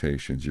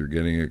expectations. You're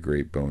getting a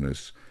great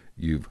bonus.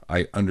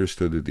 I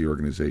understood that the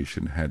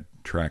organization had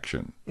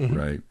traction,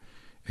 right?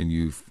 And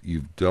you've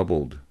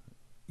doubled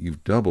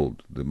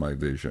my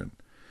vision.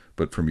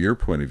 But from your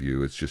point of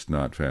view, it's just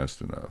not fast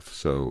enough.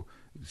 So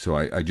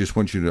I just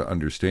want you to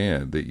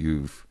understand that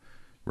you've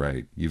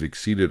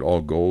exceeded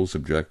all goals,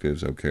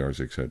 objectives,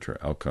 OKRs, etc.,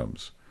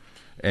 outcomes,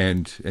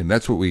 and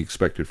that's what we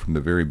expected from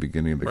the very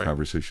beginning of the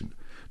conversation.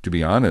 To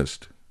be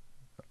honest,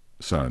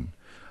 son,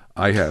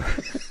 I have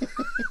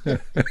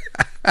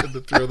had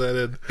to throw that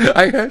in.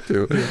 I had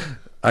to.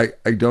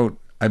 I don't.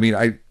 I mean,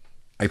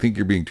 I think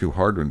you're being too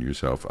hard on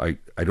yourself. I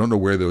don't know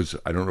where those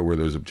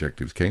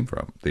objectives came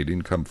from. They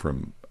didn't come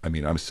from. I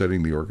mean, I'm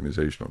setting the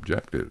organizational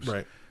objectives.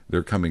 Right.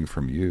 They're coming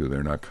from you.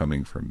 They're not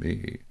coming from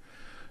me.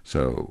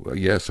 So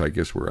yes, I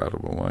guess we're out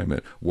of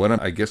alignment.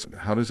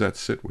 How does that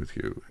sit with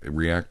you?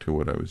 React to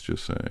what I was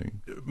just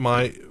saying.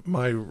 My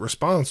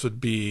response would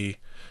be,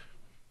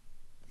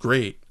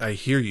 great, I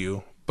hear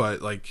you,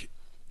 but like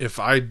if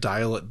I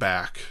dial it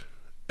back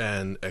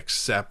and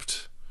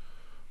accept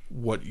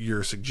what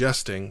you're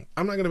suggesting,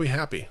 I'm not going to be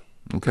happy.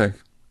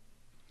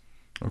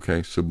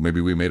 Okay, so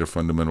maybe we made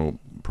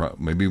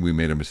maybe we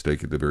made a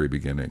mistake at the very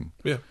beginning.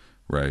 Yeah.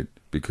 Right?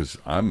 Because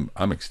I'm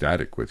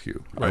ecstatic with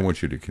you. Right. I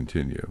want you to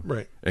continue.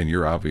 Right. And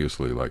you're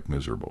obviously like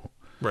miserable.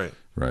 Right.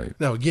 Right.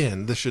 Now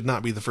again, this should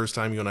not be the first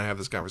time you and I have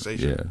this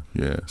conversation.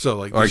 Yeah. So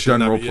like, all right, this should done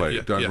not role be- play.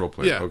 yeah, Done yeah, role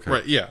play. Yeah. Okay.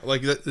 Right. Yeah.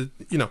 Like that.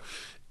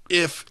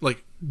 If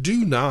like,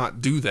 do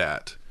not do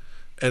that.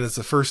 And it's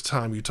the first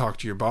time you talk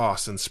to your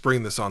boss and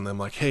spring this on them,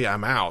 like, hey,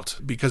 I'm out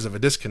because of a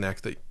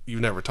disconnect that you've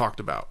never talked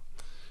about.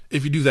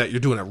 If you do that, you're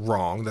doing it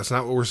wrong. That's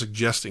not what we're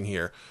suggesting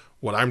here.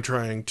 What I'm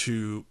trying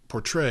to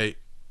portray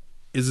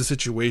is a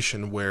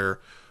situation where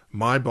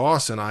my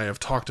boss and I have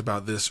talked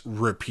about this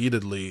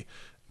repeatedly,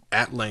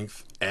 at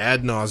length,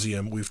 ad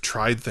nauseum. We've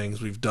tried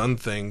things, we've done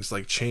things,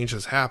 like change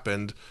has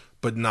happened,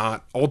 but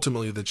not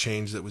ultimately the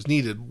change that was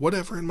needed,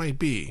 whatever it might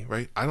be,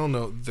 right? I don't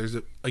know.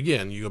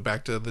 Again, you go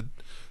back to the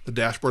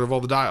dashboard of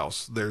all the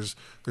dials. There's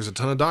a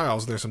ton of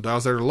dials, and there's some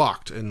dials that are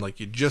locked, and like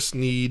you just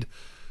need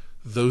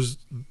those,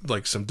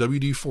 like some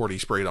WD-40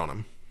 sprayed on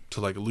them to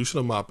like loosen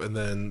them up, and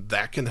then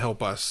that can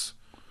help us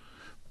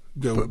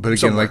go. But again,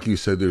 somewhere. like you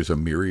said, there's a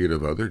myriad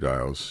of other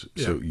dials.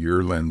 Yeah. So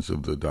your lens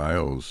of the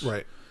dials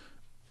Right.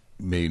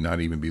 may not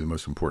even be the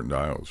most important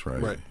dials,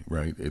 right?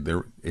 Right.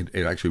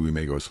 It actually, we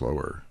may go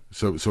slower.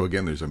 So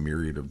again, there's a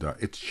myriad of dials.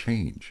 It's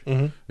change.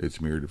 It's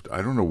myriad of.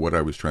 I don't know what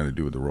I was trying to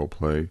do with the role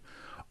play,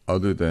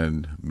 other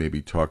than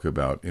maybe talk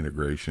about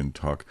integration.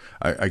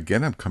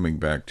 I'm coming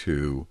back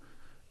to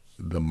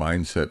the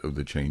mindset of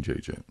the change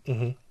agent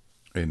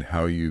and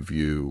how you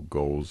view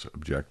goals,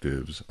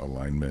 objectives,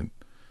 alignment,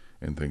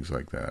 and things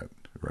like that,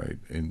 right?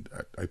 And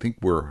I think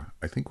we're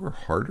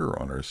harder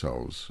on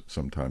ourselves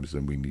sometimes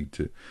than we need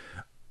to.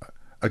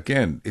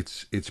 Again,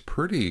 it's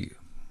pretty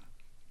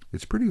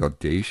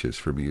audacious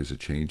for me as a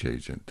change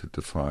agent to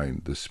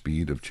define the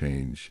speed of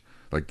change.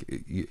 Like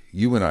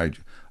you and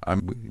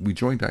we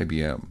joined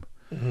IBM,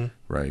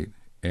 right?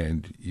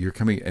 And you're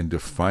coming and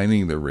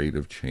defining the rate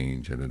of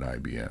change at an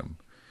IBM,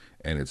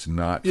 and it's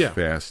not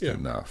fast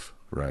enough,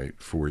 right,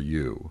 for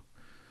you.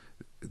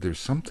 There's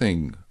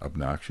something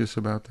obnoxious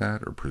about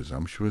that, or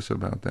presumptuous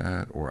about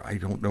that, or I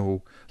don't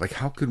know. Like,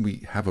 how could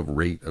we have a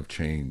rate of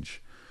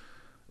change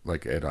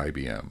like at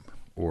IBM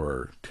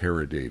or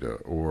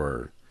Teradata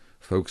or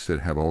folks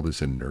that have all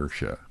this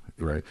inertia,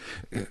 right?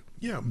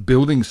 Yeah.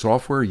 Building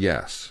software,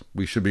 yes.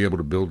 We should be able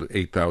to build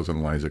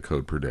 8,000 lines of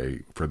code per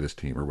day for this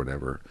team or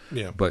whatever.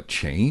 Yeah. But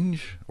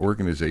change,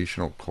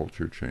 organizational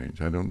culture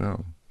change, I don't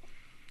know.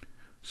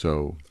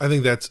 So I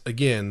think that's,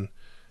 again,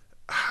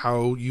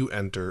 how you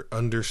enter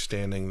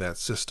understanding that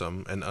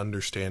system and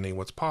understanding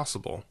what's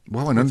possible.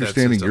 well, and with that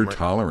understanding system, your right?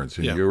 tolerance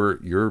and Yeah.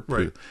 your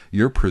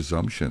Right.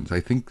 presumptions. I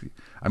think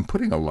I'm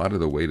putting a lot of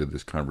the weight of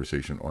this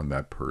conversation on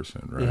that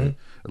person, right?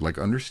 Like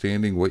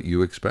understanding what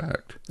you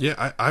expect.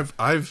 Yeah,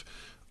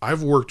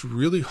 I've worked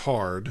really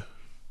hard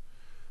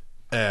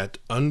at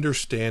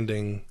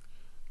understanding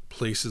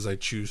places I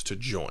choose to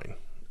join,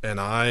 and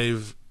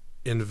I've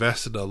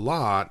invested a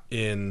lot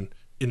in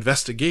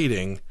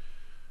investigating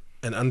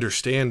and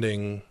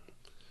understanding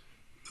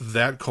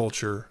that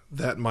culture,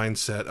 that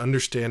mindset,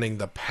 understanding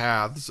the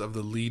paths of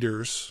the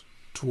leaders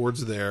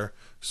towards there,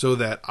 so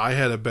that I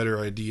had a better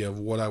idea of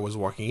what I was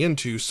walking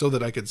into, so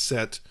that I could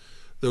set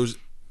those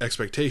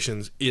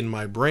expectations in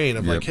my brain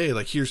of like, hey,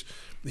 like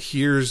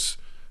here's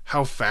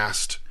how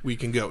fast we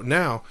can go.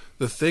 Now,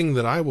 the thing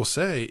that I will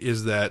say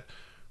is that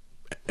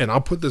and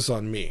I'll put this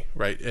on me,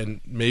 right?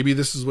 And maybe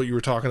this is what you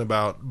were talking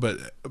about,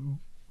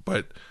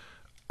 but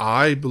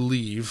I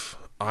believe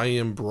I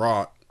am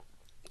brought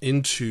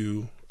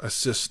into a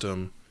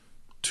system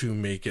to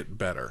make it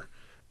better.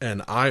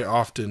 And I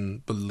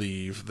often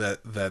believe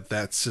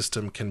that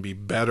system can be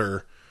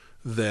better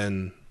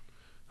than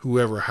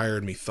whoever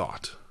hired me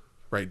thought,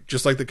 right?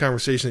 Just like the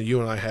conversation that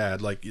you and I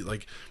had,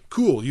 like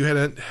cool, you had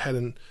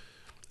an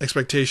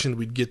expectation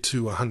we'd get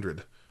to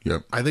 100.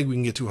 Yep. I think we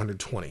can get to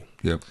 120.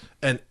 Yep.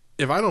 And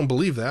if I don't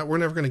believe that, we're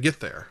never going to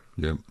get there.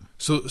 Yep.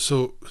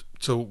 So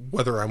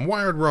whether I'm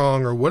wired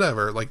wrong or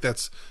whatever, like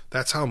that's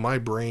how my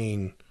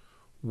brain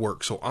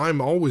works. So I'm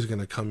always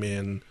going to come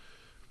in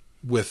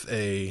with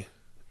a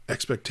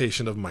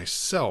expectation of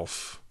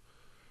myself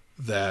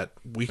that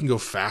we can go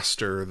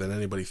faster than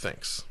anybody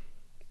thinks.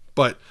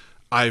 But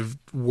I've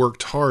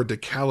worked hard to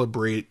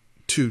calibrate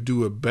to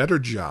do a better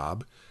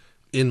job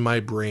in my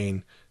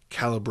brain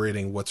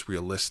calibrating what's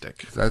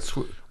realistic. That's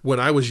what. When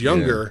I was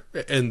younger,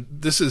 and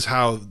this is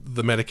how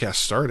the Metacast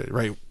started,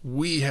 right?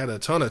 We had a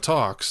ton of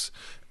talks,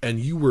 and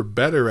you were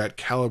better at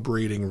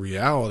calibrating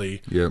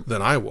reality Yep.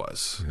 than I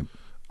was.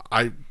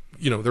 Yep.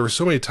 There were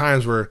so many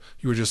times where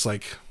you were just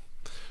like,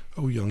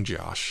 "Oh, young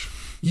Josh,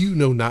 you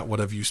know not what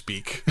of you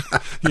speak,"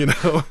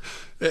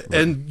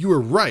 and you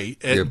were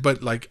right,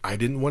 but like I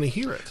didn't want to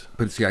hear it.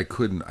 But see, I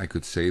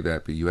could say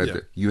that, but you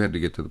had to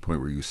get to the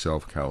point where you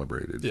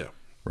self-calibrated. Yeah.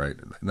 Right.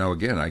 Now,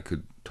 again, I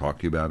could talk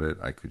to you about it.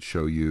 I could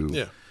show you.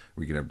 Yeah.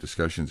 We can have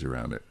discussions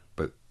around it.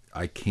 But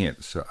I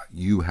can't. So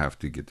you have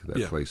to get to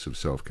that place of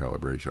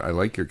self-calibration. I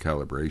like your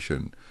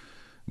calibration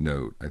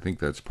note. I think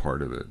that's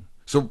part of it.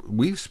 So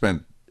we've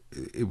spent,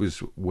 it was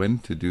when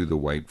to do the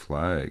white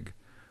flag.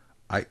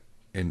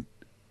 And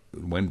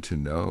when to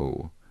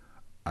know.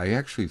 I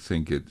actually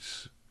think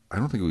I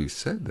don't think we've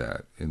said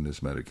that in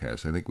this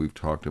Metacast. I think we've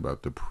talked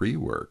about the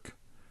pre-work.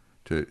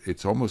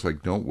 It's almost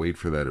like don't wait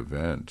for that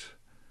event.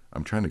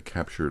 I'm trying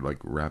to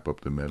wrap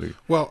up the meta.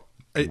 Well,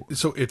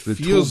 so it the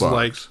feels toolbox.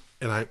 like,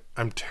 and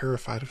I'm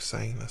terrified of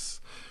saying this,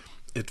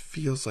 it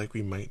feels like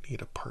we might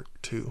need a part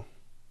 2.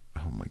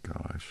 Oh my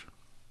gosh.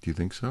 Do you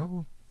think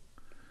so?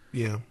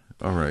 Yeah.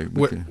 All right.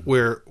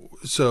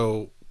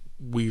 So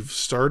we've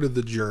started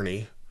the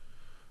journey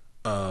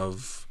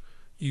of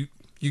you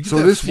get So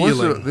that this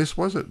feeling. this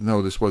wasn't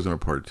a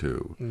part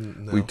 2.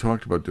 No. We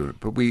talked about doing it,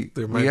 but we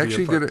might be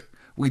actually a part- did it.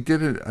 We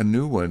did a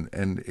new one,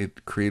 and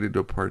it created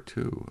a part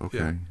 2. Okay,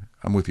 Yeah.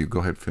 I'm with you. Go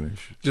ahead,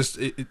 finish. Just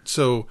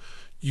so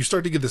you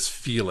start to get this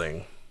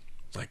feeling,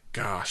 like,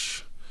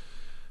 gosh,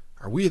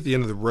 are we at the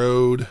end of the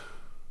road?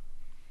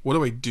 What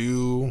do I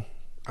do?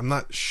 I'm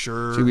not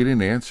sure. See, we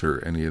didn't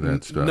answer any of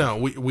that stuff. No,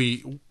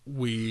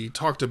 we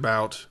talked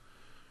about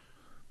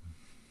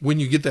when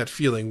you get that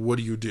feeling, what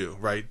do you do,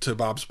 right? To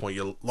Bob's point,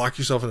 you lock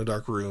yourself in a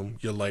dark room,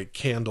 you light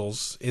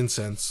candles,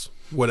 incense,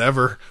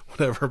 whatever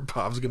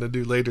Bob's going to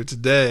do later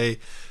today,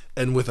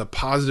 and with a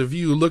positive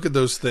view, look at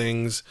those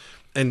things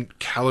and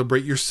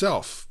calibrate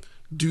yourself.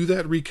 Do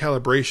that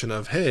recalibration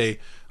of, hey,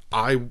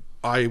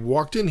 I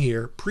walked in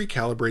here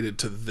pre-calibrated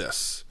to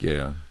this.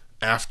 Yeah.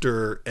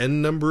 After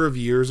N number of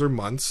years or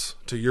months,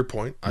 to your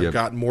point, I've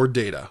got more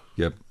data.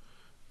 Yep.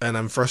 And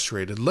I'm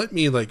frustrated. Let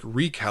me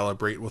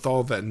recalibrate with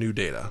all of that new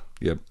data.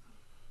 Yep.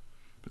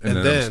 And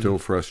then I'm still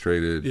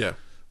frustrated. Yeah.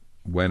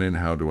 When and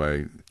how do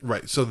I?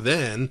 Right. So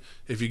then,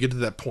 if you get to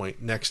that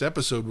point, next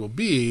episode will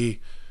be,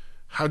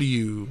 how do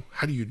you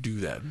do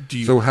that? Do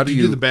you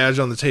do the badge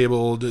on the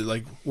table?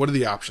 What are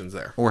the options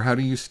there? Or how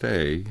do you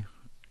stay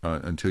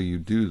until you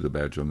do the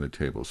badge on the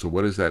table? So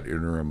what is that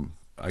interim?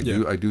 I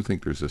do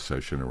think there's a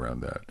session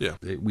around that. Yeah.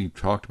 We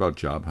talked about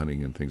job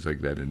hunting and things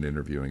like that in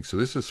interviewing. So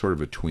this is sort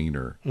of a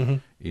tweener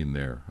in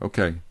there.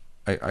 Okay.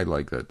 I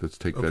like that. Let's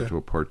take that to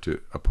a part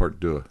 2.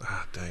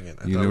 Ah, dang it.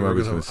 You knew I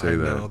was going to say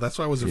that. No, that's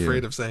why I was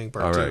afraid of saying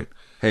part 2. All right.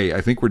 Hey,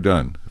 I think we're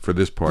done for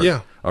this part.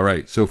 Yeah. All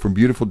right. So from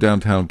beautiful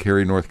downtown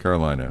Cary, North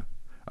Carolina,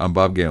 I'm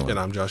Bob Galen. And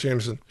I'm Josh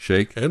Anderson.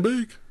 Shake And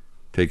bake.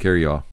 Take care, y'all.